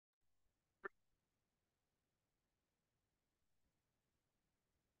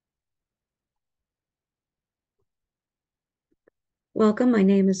Welcome. My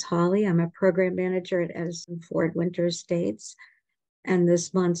name is Holly. I'm a program manager at Edison Ford Winter Estates. And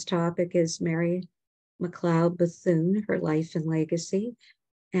this month's topic is Mary McLeod Bethune, her life and legacy.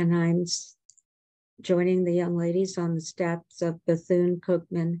 And I'm joining the young ladies on the steps of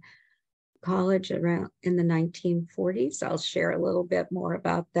Bethune-Cookman College around in the 1940s. I'll share a little bit more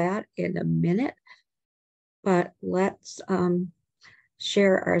about that in a minute. But let's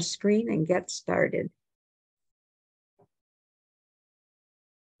share our screen and get started.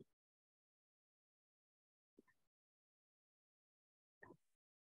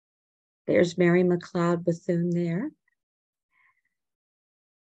 There's Mary McLeod Bethune there.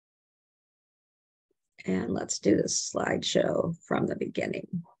 And let's do this slideshow from the beginning.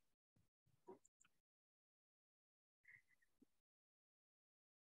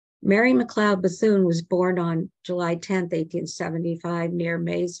 Mary McLeod Bethune was born on July 10th, 1875, near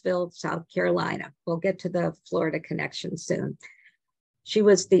Maysville, South Carolina. We'll get to the Florida connection soon. She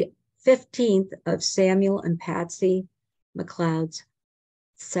was the 15th of Samuel and Patsy McLeod's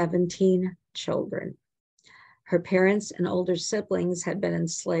 17 children. Her parents and older siblings had been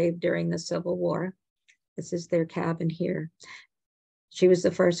enslaved during the Civil War. This is their cabin here. She was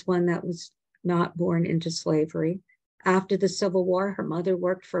the first one that was not born into slavery. After the Civil War, her mother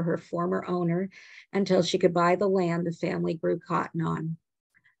worked for her former owner until she could buy the land the family grew cotton on.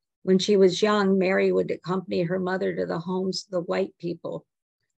 When she was young, Mary would accompany her mother to the homes of the white people,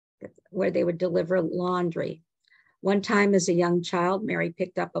 where they would deliver laundry. One time as a young child, Mary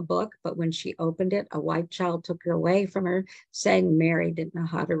picked up a book, but when she opened it, a white child took it away from her, saying Mary didn't know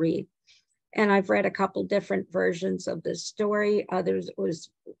how to read. And I've read a couple different versions of this story. Others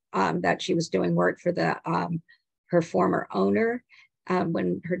was that she was doing work for her former owner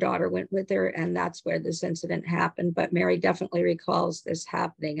when her daughter went with her, and that's where this incident happened. But Mary definitely recalls this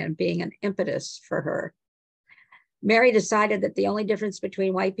happening and being an impetus for her. Mary decided that the only difference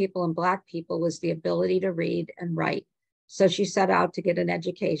between white people and Black people was the ability to read and write. So she set out to get an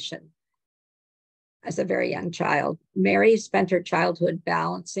education. As a very young child, Mary spent her childhood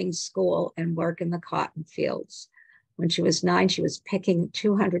balancing school and work in the cotton fields. When she was 9, she was picking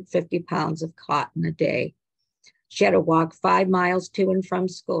 250 pounds of cotton a day. She had to walk 5 miles to and from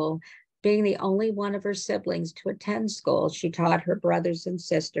school. Being the only one of her siblings to attend school, she taught her brothers and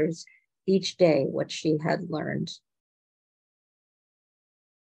sisters each day what she had learned.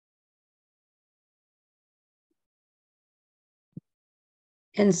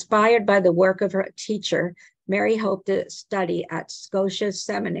 Inspired by the work of her teacher, Mary hoped to study at Scotia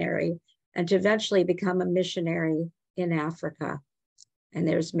Seminary and to eventually become a missionary in Africa. And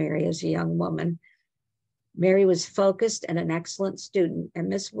there's Mary as a young woman. Mary was focused and an excellent student, and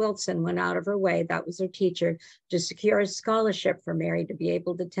Miss Wilson went out of her way, that was her teacher, to secure a scholarship for Mary to be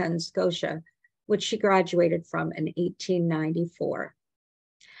able to attend Scotia, which she graduated from in 1894.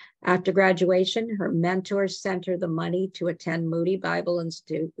 After graduation, her mentor sent her the money to attend Moody Bible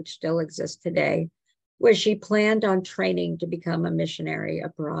Institute, which still exists today, where she planned on training to become a missionary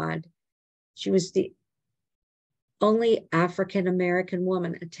abroad. She was the only African-American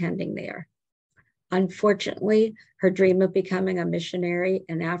woman attending there. Unfortunately, her dream of becoming a missionary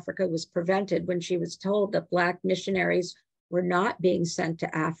in Africa was prevented when she was told that Black missionaries were not being sent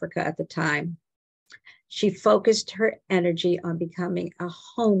to Africa at the time. She focused her energy on becoming a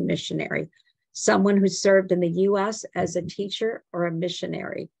home missionary, someone who served in the U.S. as a teacher or a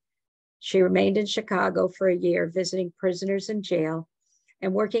missionary. She remained in Chicago for a year, visiting prisoners in jail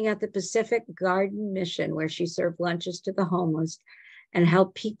and working at the Pacific Garden Mission, where she served lunches to the homeless and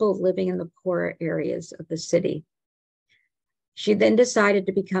helped people living in the poorer areas of the city. She then decided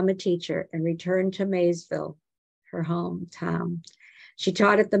to become a teacher and returned to Maysville, her hometown. She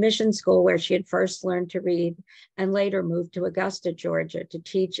taught at the mission school where she had first learned to read, and later moved to Augusta, Georgia, to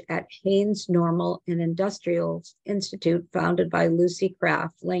teach at Haynes Normal and Industrial Institute, founded by Lucy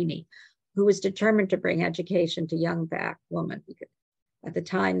Craft Laney, who was determined to bring education to young Black women. At the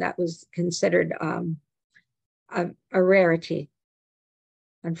time, that was considered a rarity,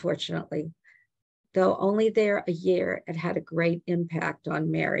 unfortunately. Though only there a year, it had a great impact on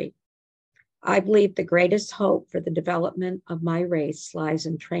Mary. I believe the greatest hope for the development of my race lies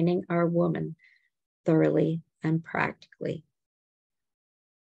in training our women thoroughly and practically.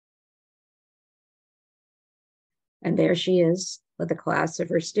 And there she is with a class of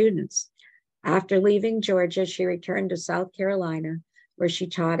her students. After leaving Georgia, she returned to South Carolina, where she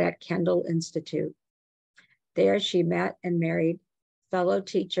taught at Kendall Institute. There she met and married fellow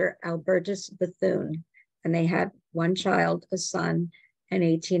teacher Albertus Bethune, and they had one child, a son, in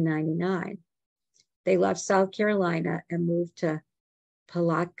 1899. They left South Carolina and moved to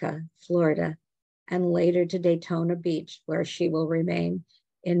Palatka, Florida, and later to Daytona Beach, where she will remain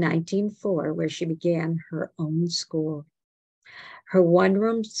in 1904, where she began her own school. Her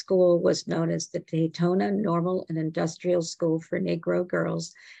one-room school was known as the Daytona Normal and Industrial School for Negro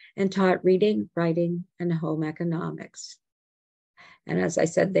Girls and taught reading, writing, and home economics. And as I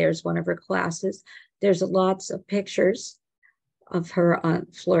said, there's one of her classes. There's lots of pictures of her on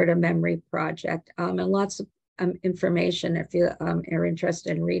Florida Memory Project and lots of information if you are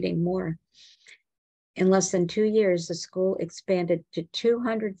interested in reading more. In less than 2 years, the school expanded to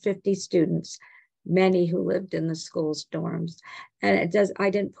 250 students, many who lived in the school's dorms. And I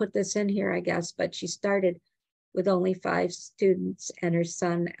didn't put this in here, I guess, but she started with only 5 students and her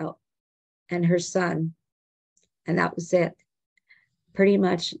son, and that was it. Pretty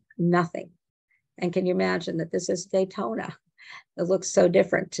much nothing. And can you imagine that this is Daytona? It looks so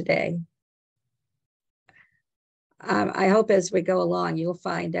different today. I hope as we go along, you'll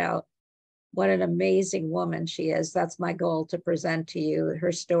find out what an amazing woman she is. That's my goal, to present to you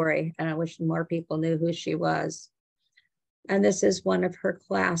her story. And I wish more people knew who she was. And this is one of her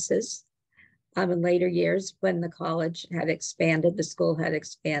classes in later years when the college had expanded, the school had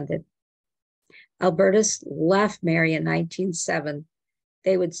expanded. Albertus left Mary in 1907.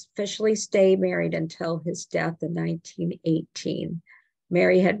 They would officially stay married until his death in 1918.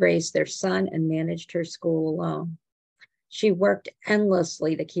 Mary had raised their son and managed her school alone. She worked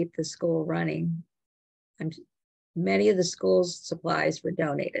endlessly to keep the school running. And many of the school's supplies were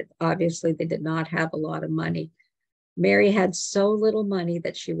donated. Obviously, they did not have a lot of money. Mary had so little money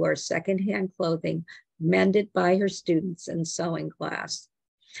that she wore secondhand clothing mended by her students in sewing class.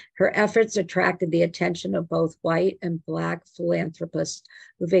 Her efforts attracted the attention of both white and Black philanthropists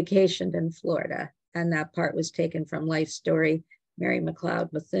who vacationed in Florida. And that part was taken from Life Story, Mary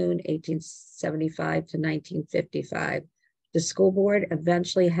McLeod Bethune, 1875 to 1955. The school's board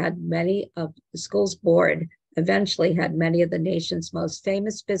eventually had many of the nation's most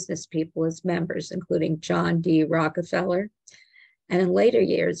famous business people as members, including John D. Rockefeller, and in later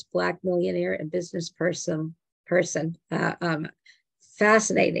years, Black millionaire and business person,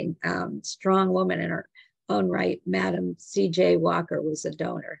 fascinating, strong woman in her own right, Madam C.J. Walker was a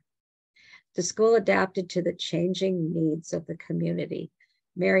donor. The school adapted to the changing needs of the community.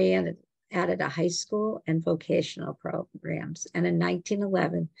 Mary added a high school and vocational programs. And in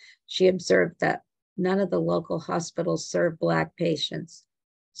 1911, she observed that none of the local hospitals served Black patients.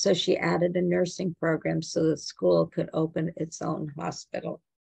 So she added a nursing program so the school could open its own hospital.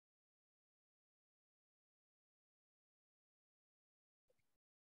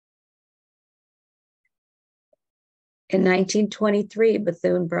 In 1923,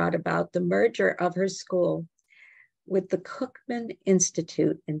 Bethune brought about the merger of her school with the Cookman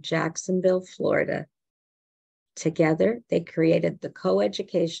Institute in Jacksonville, Florida. Together, they created the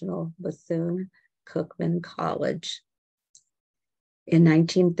coeducational Bethune-Cookman College. In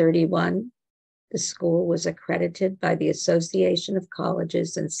 1931, the school was accredited by the Association of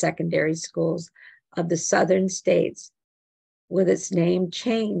Colleges and Secondary Schools of the Southern States, with its name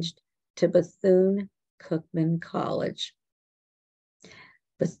changed to Bethune-Cookman College.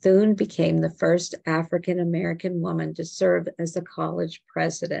 Bethune became the first African-American woman to serve as a college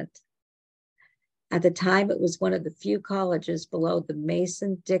president. At the time, it was one of the few colleges below the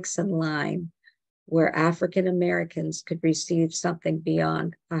Mason-Dixon line where African-Americans could receive something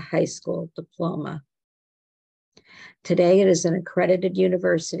beyond a high school diploma. Today, it is an accredited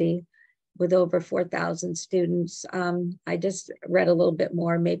university with over 4,000 students. I just read a little bit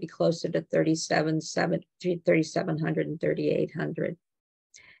more, maybe closer to 3,700 and 3,800.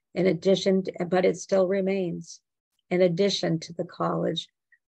 In addition, but it still remains. In addition to the college,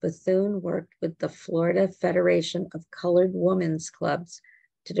 Bethune worked with the Florida Federation of Colored Women's Clubs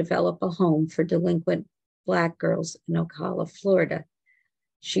to develop a home for delinquent Black girls in Ocala, Florida.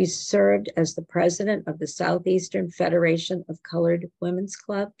 She served as the president of the Southeastern Federation of Colored Women's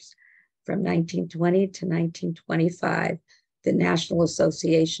Clubs from 1920 to 1925, the National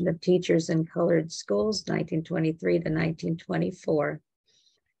Association of Teachers in Colored Schools, 1923 to 1924.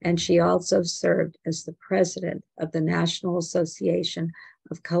 And she also served as the president of the National Association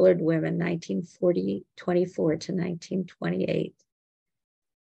of Colored Women, 1924 to 1928.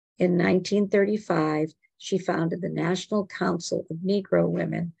 In 1935, she founded the National Council of Negro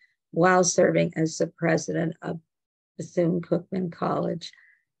Women while serving as the president of Bethune-Cookman College.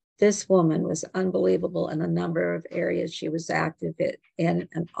 This woman was unbelievable in a number of areas she was active in,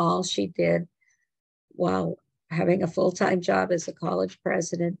 and all she did while having a full-time job as a college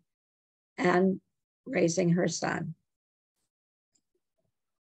president and raising her son.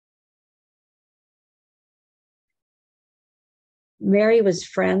 Mary was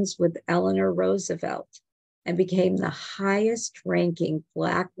friends with Eleanor Roosevelt and became the highest ranking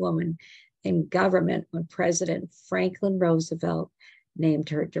Black woman in government when President Franklin Roosevelt named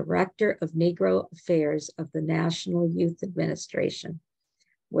her Director of Negro Affairs of the National Youth Administration,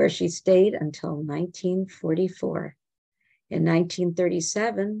 where she stayed until 1944. In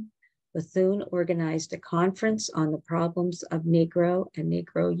 1937, Bethune organized a conference on the problems of Negro and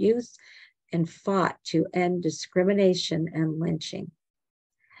Negro youth and fought to end discrimination and lynching.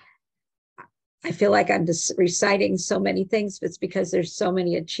 I feel like I'm just reciting so many things, but it's because there's so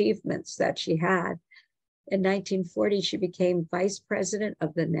many achievements that she had. In 1940, she became vice president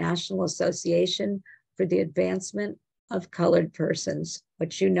of the National Association for the Advancement of Colored Persons,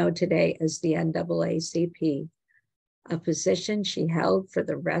 which you know today as the NAACP, a position she held for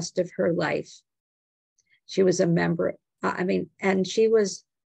the rest of her life. She was a member, and she was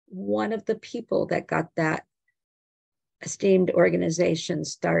one of the people that got that esteemed organization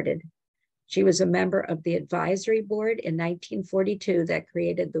started. She was a member of the advisory board in 1942 that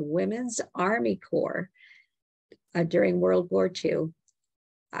created the Women's Army Corps during World War II.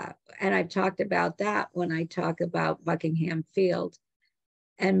 And I've talked about that when I talk about Buckingham Field,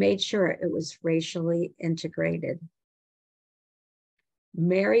 and made sure it was racially integrated.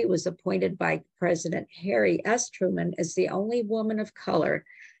 Mary was appointed by President Harry S. Truman as the only woman of color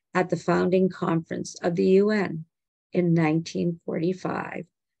at the founding conference of the UN in 1945.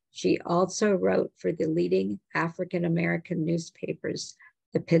 She also wrote for the leading African-American newspapers,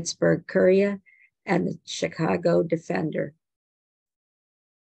 the Pittsburgh Courier and the Chicago Defender.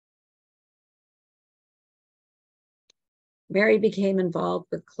 Mary became involved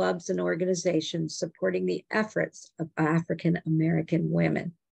with clubs and organizations supporting the efforts of African-American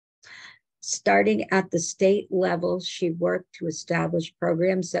women. Starting at the state level, she worked to establish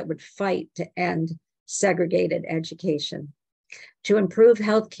programs that would fight to end segregated education, to improve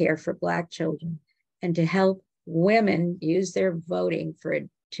health care for Black children, and to help women use their voting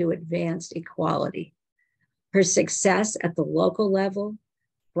to advance equality. Her success at the local level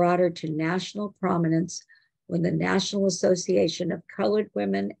brought her to national prominence when the National Association of Colored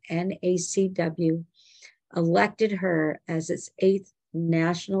Women, NACW, elected her as its 8th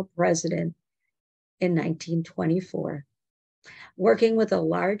national president in 1924. Working with a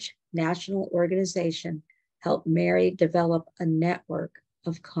large national organization helped Mary develop a network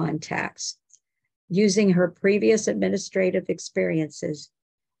of contacts. Using her previous administrative experiences,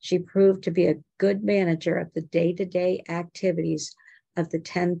 she proved to be a good manager of the day-to-day activities of the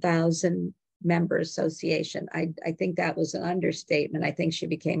 10,000 member association. I think that was an understatement. I think she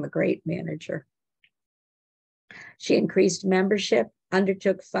became a great manager. She increased membership,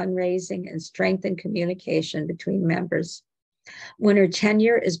 undertook fundraising, and strengthened communication between members. When her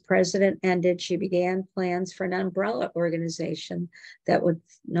tenure as president ended, she began plans for an umbrella organization that would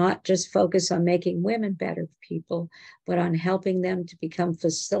not just focus on making women better people, but on helping them to become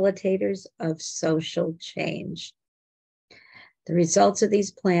facilitators of social change. The results of these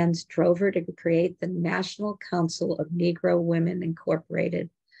plans drove her to create the National Council of Negro Women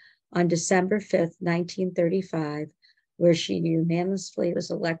Incorporated on December 5th, 1935, where she unanimously was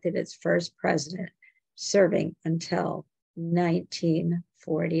elected its first president, serving until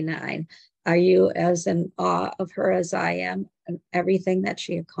 1949. Are you as in awe of her as I am and everything that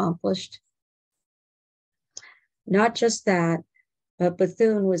she accomplished? Not just that, but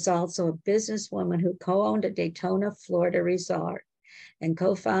Bethune was also a businesswoman who co-owned a Daytona, Florida resort and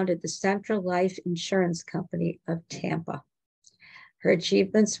co-founded the Central Life Insurance Company of Tampa. Her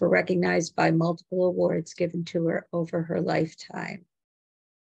achievements were recognized by multiple awards given to her over her lifetime.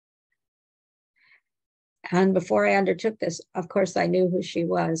 And before I undertook this, of course, I knew who she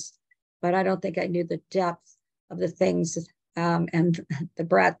was, but I don't think I knew the depth of the things and the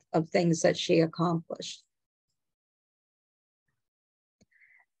breadth of things that she accomplished.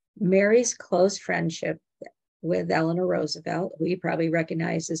 Mary's close friendship with Eleanor Roosevelt, who you probably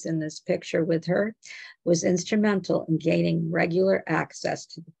recognize is in this picture with her, was instrumental in gaining regular access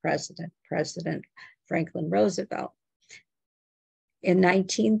to the President Franklin Roosevelt. In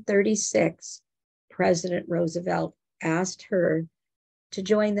 1936, President Roosevelt asked her to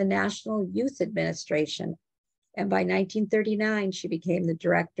join the National Youth Administration, and by 1939, she became the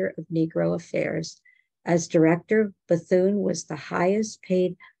Director of Negro Affairs. As director, Bethune was the highest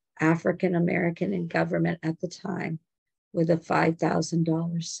paid African American in government at the time, with a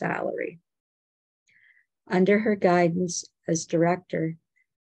 $5,000 salary. Under her guidance as director,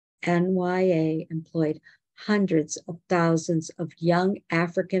 NYA employed hundreds of thousands of young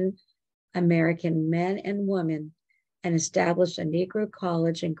African American men and women and established a Negro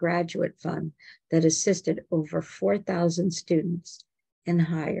college and graduate fund that assisted over 4,000 students in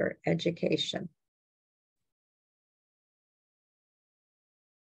higher education.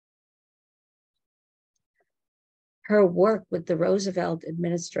 Her work with the Roosevelt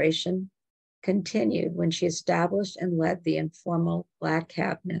administration continued when she established and led the informal Black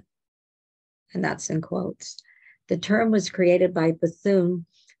cabinet, and that's in quotes. The term was created by Bethune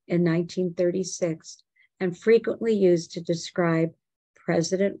in 1936 and frequently used to describe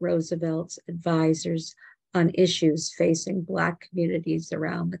President Roosevelt's advisors on issues facing Black communities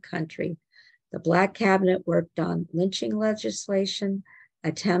around the country. The Black cabinet worked on lynching legislation,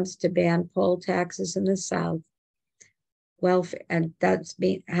 attempts to ban poll taxes in the South, welfare, and that's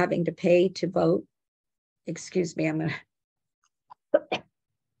me having to pay to vote. Excuse me,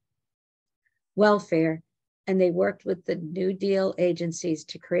 welfare, and they worked with the New Deal agencies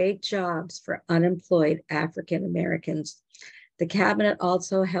to create jobs for unemployed African Americans. The cabinet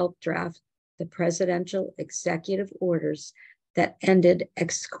also helped draft the presidential executive orders that ended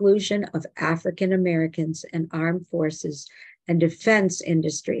exclusion of African Americans in armed forces and defense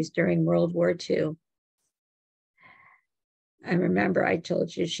industries during World War II. I remember I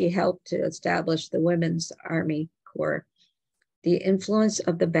told you she helped to establish the Women's Army Corps. The influence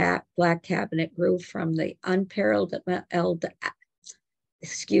of the Black cabinet grew from the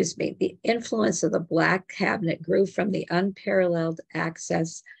the influence of the Black cabinet grew from the unparalleled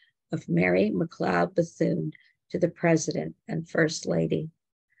access of Mary McLeod Bethune to the president and first lady.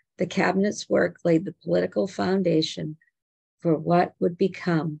 The cabinet's work laid the political foundation for what would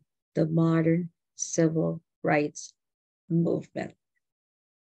become the modern civil rights movement.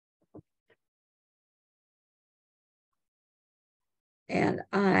 And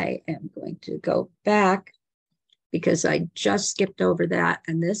I am going to go back because I just skipped over that.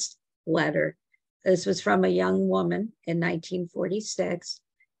 And this letter, this was from a young woman in 1946,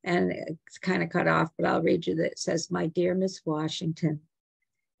 and it's kind of cut off, but I'll read you that. It says, "My dear Miss Washington,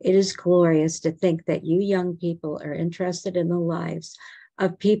 it is glorious to think that you young people are interested in the lives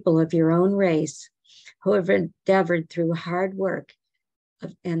of people of your own race who have endeavored through hard work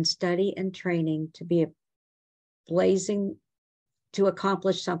and study and training to be to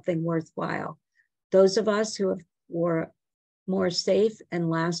accomplish something worthwhile. Those of us who have wore more safe and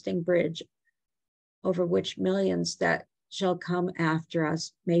lasting bridge over which millions that shall come after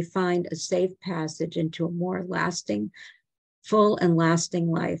us may find a safe passage into a more lasting, full and lasting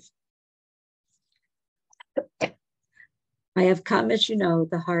life. I have come, as you know,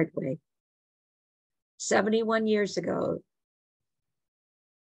 the hard way. 71 years ago,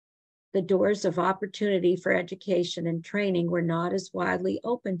 the doors of opportunity for education and training were not as widely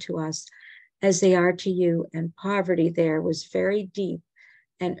open to us as they are to you, and poverty there was very deep,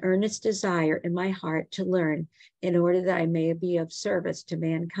 an earnest desire in my heart to learn in order that I may be of service to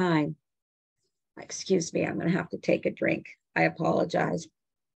mankind." Excuse me, I'm going to have to take a drink. I apologize.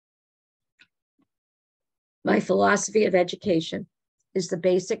 "My philosophy of education is the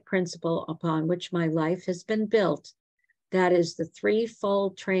basic principle upon which my life has been built. That is the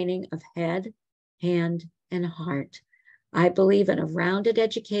threefold training of head, hand, and heart. I believe in a rounded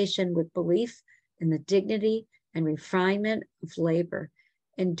education with belief in the dignity and refinement of labor,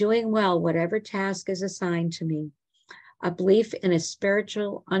 in doing well whatever task is assigned to me, a belief in a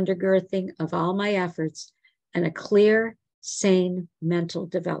spiritual undergirding of all my efforts, and a clear, sane mental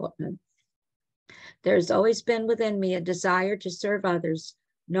development. There has always been within me a desire to serve others,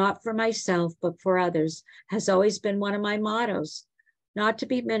 not for myself, but for others, has always been one of my mottos. Not to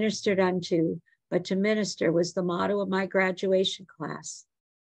be ministered unto, but to minister was the motto of my graduation class.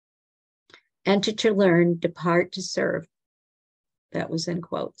 Enter to learn, depart to serve," that was in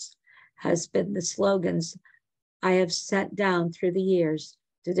quotes, has been the slogans I have set down through the years,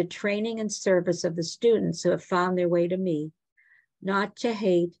 through the training and service of the students who have found their way to me. Not to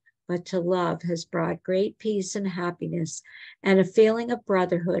hate, but to love has brought great peace and happiness and a feeling of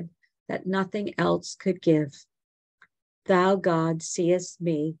brotherhood that nothing else could give. Thou, God, seest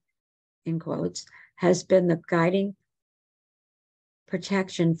me, in quotes, has been the guiding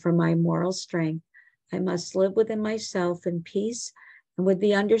protection for my moral strength. I must live within myself in peace and with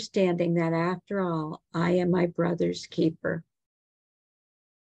the understanding that after all, I am my brother's keeper."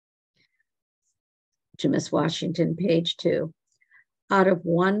 To Miss Washington, page 2. "Out of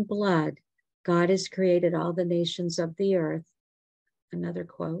one blood, God has created all the nations of the earth," another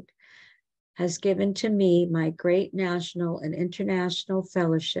quote, "has given to me my great national and international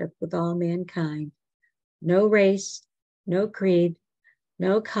fellowship with all mankind. No race, no creed,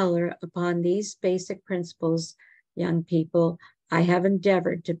 no color. Upon these basic principles, young people, I have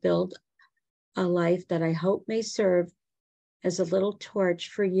endeavored to build a life that I hope may serve as a little torch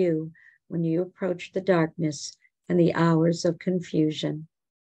for you when you approach the darkness and the hours of confusion.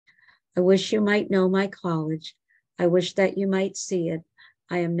 I wish you might know my college. I wish that you might see it.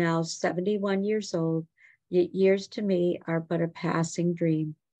 I am now 71 years old, yet years to me are but a passing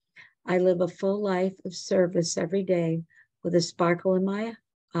dream. I live a full life of service every day with a sparkle in my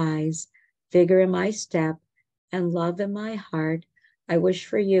eyes, vigor in my step, and love in my heart. I wish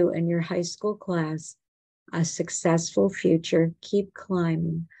for you and your high school class a successful future. Keep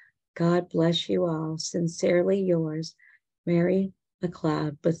climbing. God bless you all. Sincerely yours, Mary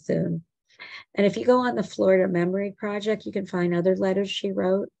McLeod Bethune. And if you go on the Florida Memory Project, you can find other letters she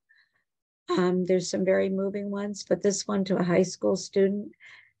wrote. There's some very moving ones, but this one to a high school student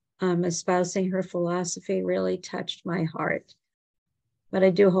espousing her philosophy really touched my heart. But I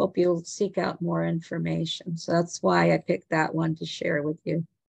do hope you'll seek out more information. So that's why I picked that one to share with you.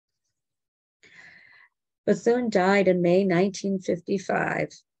 Bethune died in May 1955.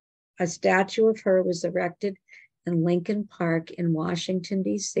 A statue of her was erected in Lincoln Park in Washington,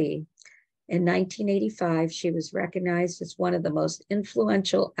 D.C. In 1985, she was recognized as one of the most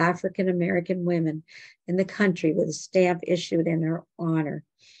influential African-American women in the country with a stamp issued in her honor.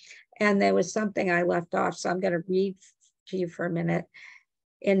 And there was something I left off, so I'm going to read to you for a minute.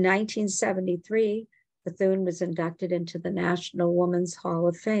 In 1973, Bethune was inducted into the National Women's Hall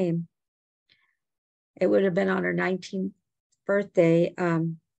of Fame. It would have been on her 19th birthday,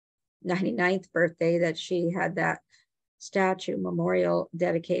 99th birthday, that she had that statue memorial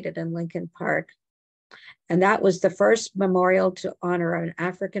dedicated in Lincoln Park. And that was the first memorial to honor an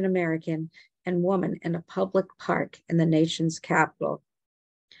African-American and woman in a public park in the nation's capital.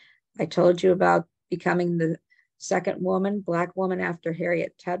 I told you about becoming the second Black woman after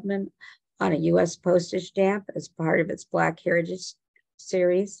Harriet Tubman on a U.S. postage stamp as part of its Black Heritage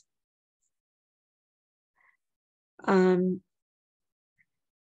series.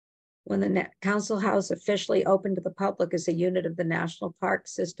 When the Council House officially opened to the public as a unit of the National Park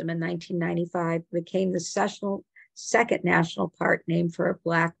System in 1995, it became the second national park named for a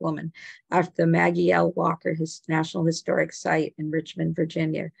Black woman after the Maggie L. Walker National Historic Site in Richmond,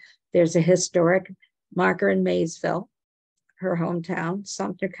 Virginia. There's a historic marker in Maysville, her hometown,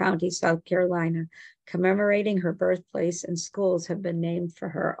 Sumter County, South Carolina, commemorating her birthplace, and schools have been named for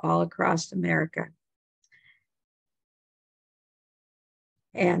her all across America.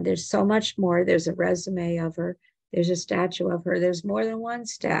 And there's so much more. There's a resume of her. There's a statue of her. There's more than one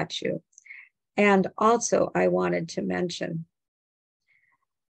statue. And also, I wanted to mention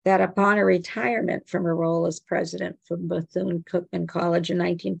that upon her retirement from her role as president for Bethune-Cookman College in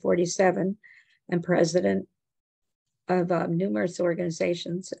 1947 and president of numerous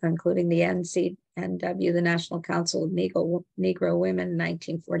organizations, including the NCNW, the National Council of Negro Women, in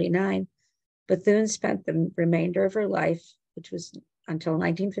 1949, Bethune spent the remainder of her life, which was until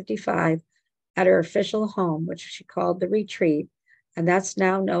 1955, at her official home, which she called the Retreat, and that's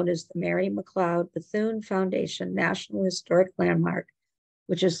now known as the Mary McLeod Bethune Foundation National Historic Landmark,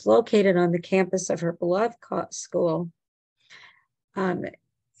 which is located on the campus of her beloved school.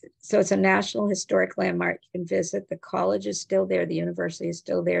 So it's a National Historic Landmark you can visit. The college is still there. The university is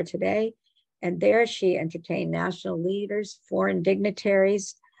still there today. And there she entertained national leaders, foreign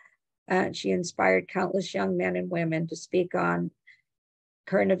dignitaries. She inspired countless young men and women to speak on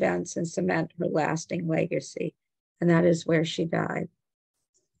current events and cement her lasting legacy. And that is where she died.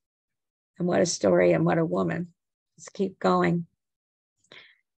 And what a story and what a woman. Let's keep going.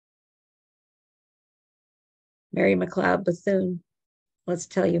 Mary McLeod Bethune, let's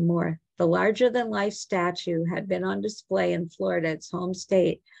tell you more. The larger-than-life statue had been on display in Florida, its home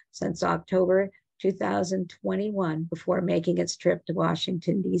state, since October 2021, before making its trip to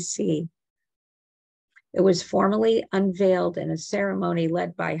Washington, D.C. It was formally unveiled in a ceremony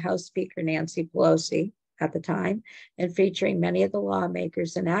led by House Speaker Nancy Pelosi at the time, and featuring many of the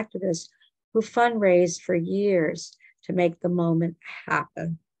lawmakers and activists who fundraised for years to make the moment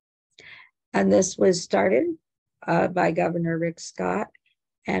happen. And this was started by Governor Rick Scott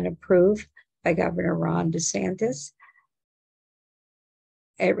and approved by Governor Ron DeSantis.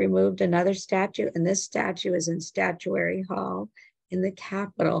 It removed another statue, and this statue is in Statuary Hall in the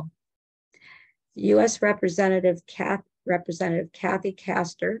Capitol. U.S. Representative Kathy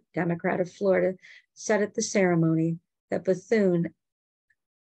Castor, Democrat of Florida, said at the ceremony that Bethune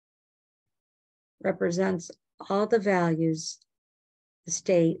represents all the values the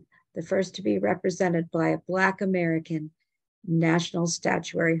state, the first to be represented by a Black American, National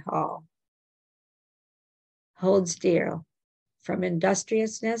Statuary Hall holds dear, from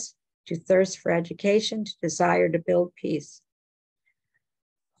industriousness to thirst for education to desire to build peace.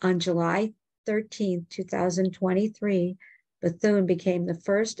 On July 13th, 2023, Bethune became the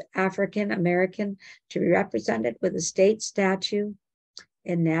first African American to be represented with a state statue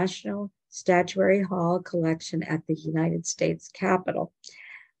in National Statuary Hall collection at the United States Capitol.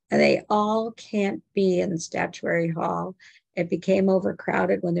 And they all can't be in the Statuary Hall. It became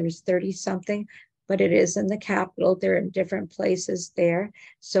overcrowded when there was 30 something, but it is in the Capitol. They're in different places there.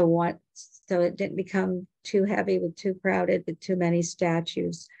 So it didn't become too heavy with too crowded with too many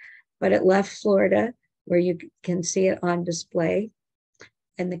statues. But it left Florida, where you can see it on display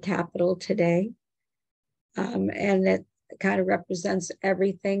in the Capitol today. And it kind of represents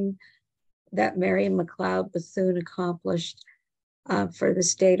everything that Mary McLeod Bethune accomplished for the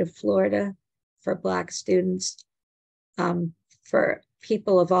state of Florida, for Black students, for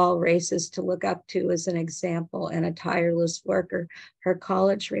people of all races to look up to as an example and a tireless worker. Her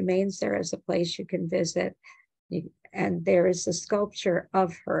college remains there as a place you can visit, and there is a sculpture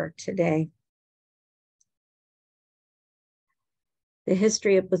of her today. The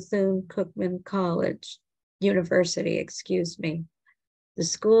history of Bethune-Cookman College, University, excuse me. The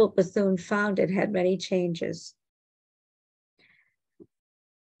school Bethune founded had many changes.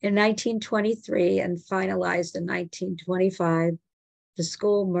 In 1923 and finalized in 1925, the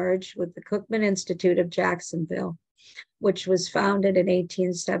school merged with the Cookman Institute of Jacksonville, which was founded in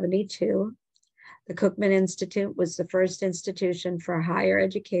 1872. The Cookman Institute was the first institution for higher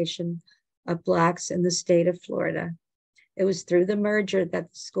education of Blacks in the state of Florida. It was through the merger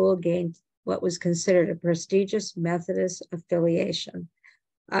that the school gained what was considered a prestigious Methodist affiliation.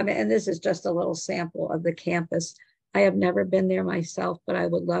 And this is just a little sample of the campus. I have never been there myself, but I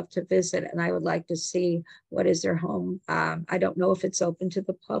would love to visit, and I would like to see what is their home. I don't know if it's open to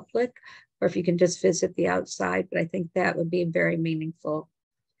the public or if you can just visit the outside, but I think that would be very meaningful.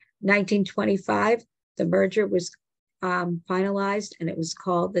 1925, the merger was finalized, and it was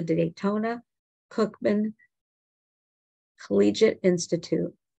called the Daytona Cookman Collegiate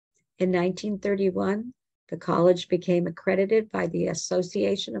Institute. In 1931, the college became accredited by the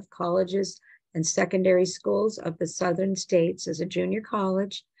Association of Colleges and Secondary Schools of the Southern States as a junior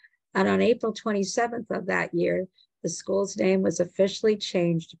college. And on April 27th of that year, the school's name was officially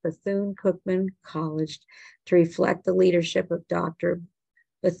changed to Bethune-Cookman College to reflect the leadership of Dr.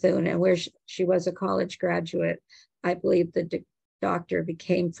 Bethune, and where she was a college graduate. I believe the doctor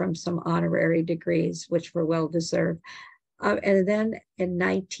became from some honorary degrees, which were well-deserved. And then in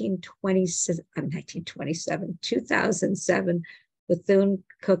 2007,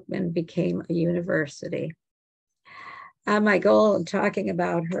 Bethune-Cookman became a university. My goal in talking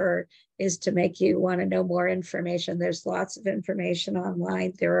about her is to make you want to know more information. There's lots of information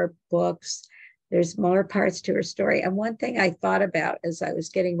online. There are books. There's more parts to her story. And one thing I thought about as I was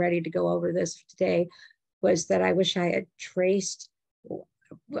getting ready to go over this today was that I wish I had traced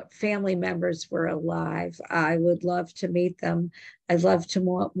what family members were alive. I would love to meet them. I'd love to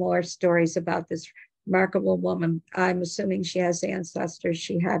more stories about this remarkable woman. I'm assuming she has ancestors.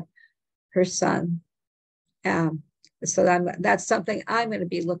 She had her son. So that's something I'm going to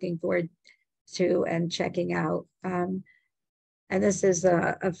be looking forward to and checking out. And this is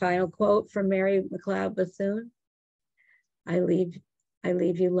a final quote from Mary McLeod Bethune. I leave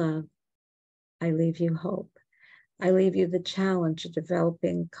you love. I leave you hope. I leave you the challenge of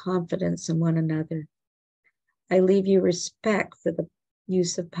developing confidence in one another. I leave you respect for the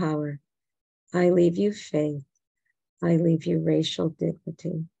use of power. I leave you faith. I leave you racial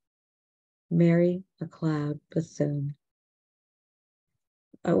dignity. Mary McLeod Bethune,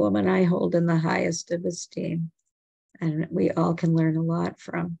 a woman I hold in the highest of esteem, and we all can learn a lot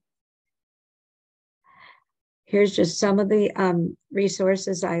from. Here's just some of the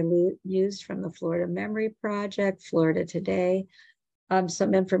resources I used from the Florida Memory Project, Florida Today,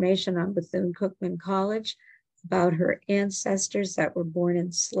 some information on Bethune-Cookman College, about her ancestors that were born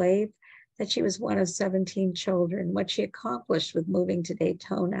enslaved, that she was one of 17 children, what she accomplished with moving to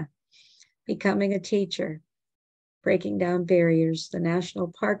Daytona, becoming a teacher, breaking down barriers, the National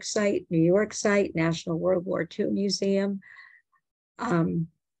Park site, New York site, National World War II Museum,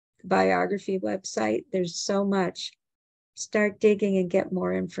 biography website. There's so much. Start digging and get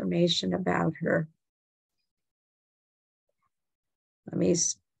more information about her. Let me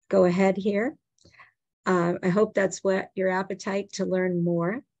go ahead here. I hope that's what your appetite to learn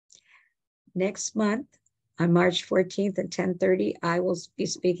more. Next month, on March 14th at 10:30, I will be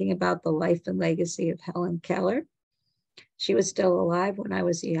speaking about the life and legacy of Helen Keller. She was still alive when I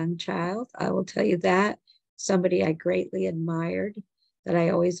was a young child. I will tell you that. Somebody I greatly admired, that I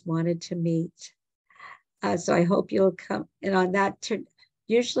always wanted to meet. So I hope you'll come, and on that,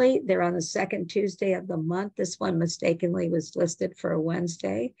 Usually they're on the second Tuesday of the month. This one mistakenly was listed for a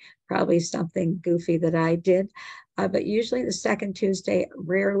Wednesday, probably something goofy that I did. But usually the second Tuesday,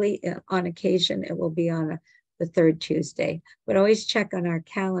 rarely on occasion, it will be on the third Tuesday. But always check on our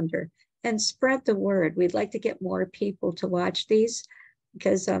calendar and spread the word. We'd like to get more people to watch these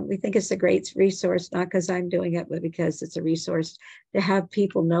because we think it's a great resource, not because I'm doing it, but because it's a resource to have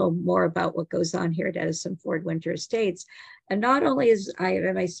people know more about what goes on here at Edison Ford Winter Estates. And not only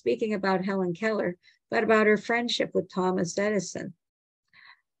am I speaking about Helen Keller, but about her friendship with Thomas Edison.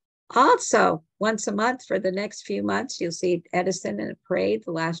 Also, once a month for the next few months, you'll see Edison in a parade,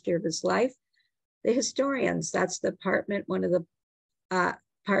 the last year of his life. The historians, that's the department, one of the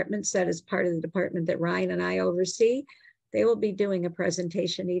departments that is part of the department that Ryan and I oversee. They will be doing a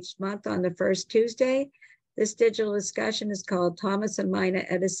presentation each month on the first Tuesday. This digital discussion is called Thomas and Mina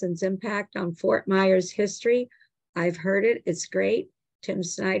Edison's Impact on Fort Myers History. I've heard it, it's great. Tim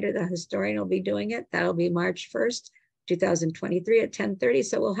Snyder, the historian, will be doing it. That'll be March 1st, 2023 at 10:30.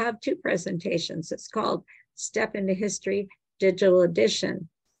 So we'll have two presentations. It's called Step into History Digital Edition.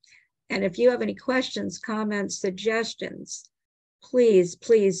 And if you have any questions, comments, suggestions, please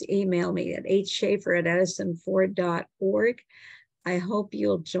email me at hshaffer@edisonford.org. I hope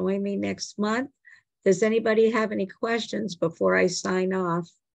you'll join me next month. Does anybody have any questions before I sign off?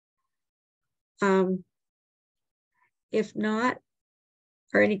 If not,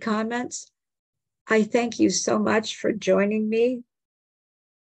 or any comments, I thank you so much for joining me.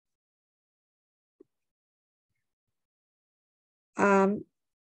 I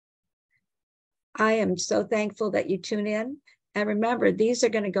am so thankful that you tune in. And remember, these are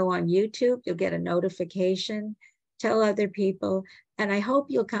going to go on YouTube. You'll get a notification, tell other people. And I hope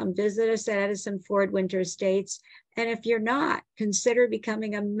you'll come visit us at Edison Ford Winter Estates. And if you're not, consider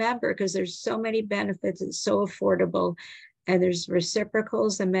becoming a member because there's so many benefits. It's so affordable. And there's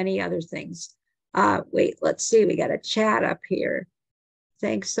reciprocals and many other things. Wait, let's see. We got a chat up here.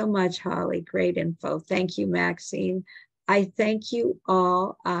 Thanks so much, Holly. Great info. Thank you, Maxine. I thank you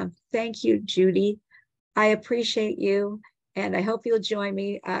all. Thank you, Judy. I appreciate you. And I hope you'll join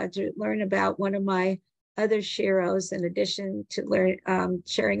me to learn about one of my other sheroes, in addition to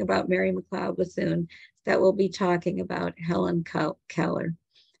sharing about Mary McLeod Bethune, that we'll be talking about Helen Keller.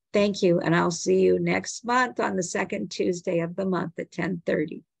 Thank you, and I'll see you next month on the second Tuesday of the month at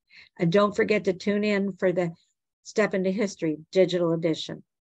 10:30. And don't forget to tune in for the Step into History Digital Edition.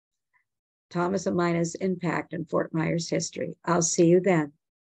 Thomas and Mina's Impact in Fort Myers History. I'll see you then.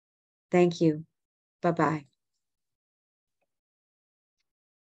 Thank you. Bye-bye.